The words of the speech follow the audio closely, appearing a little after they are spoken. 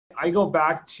I go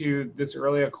back to this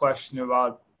earlier question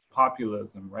about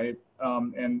populism, right?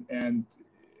 And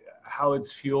how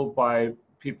it's fueled by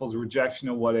people's rejection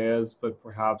of what is, but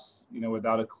perhaps, you know,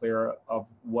 without a clear of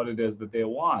what it is that they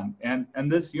want. And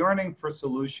this yearning for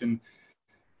solution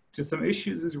to some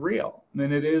issues is real. I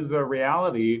mean, it is a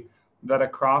reality that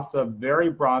across a very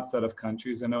broad set of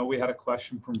countries, I know we had a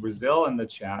question from Brazil in the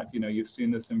chat, you know, you've seen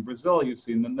this in Brazil, you've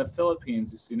seen it in the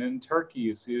Philippines, you've seen it in Turkey,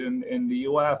 you see it in the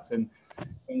US and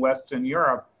in Western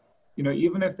Europe. You know,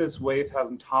 even if this wave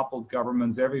hasn't toppled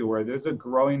governments everywhere, there's a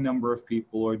growing number of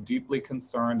people who are deeply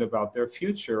concerned about their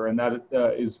future, and that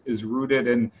is rooted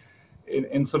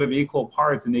in sort of equal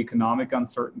parts in economic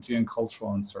uncertainty and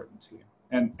cultural uncertainty.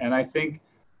 And I think,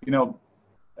 you know,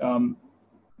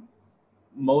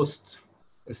 most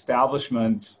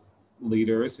establishment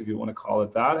leaders, if you want to call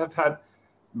it that, have had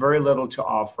very little to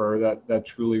offer that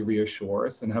truly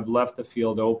reassures, and have left the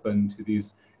field open to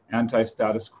these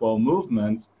anti-status quo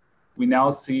movements. We now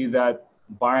see that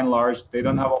by and large, they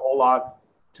don't have a whole lot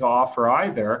to offer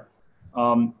either.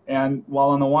 And while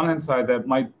on the one hand side, that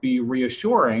might be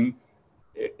reassuring,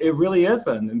 it really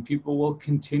isn't. And people will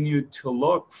continue to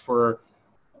look for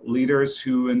leaders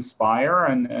who inspire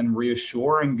and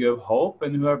reassure and give hope,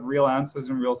 and who have real answers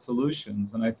and real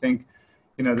solutions. And I think,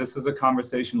 you know, this is a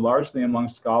conversation largely among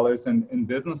scholars and in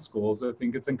business schools. I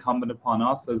think it's incumbent upon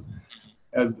us as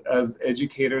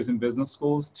educators in business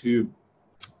schools to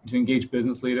engage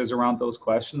business leaders around those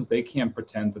questions. They can't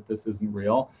pretend that this isn't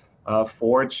real.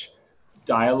 Forge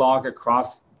dialogue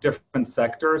across different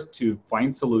sectors to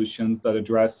find solutions that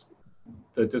address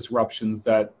the disruptions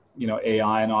that, you know,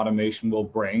 AI and automation will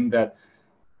bring, that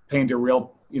paint a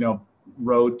real, you know,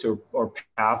 road to or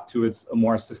path to a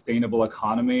more sustainable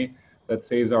economy that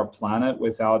saves our planet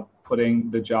without putting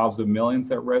the jobs of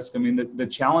millions at risk. I mean, the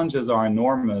challenges are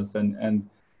enormous, and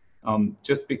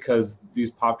just because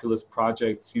these populist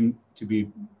projects seem to be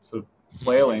sort of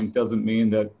flailing doesn't mean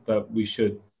that we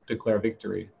should declare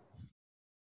victory.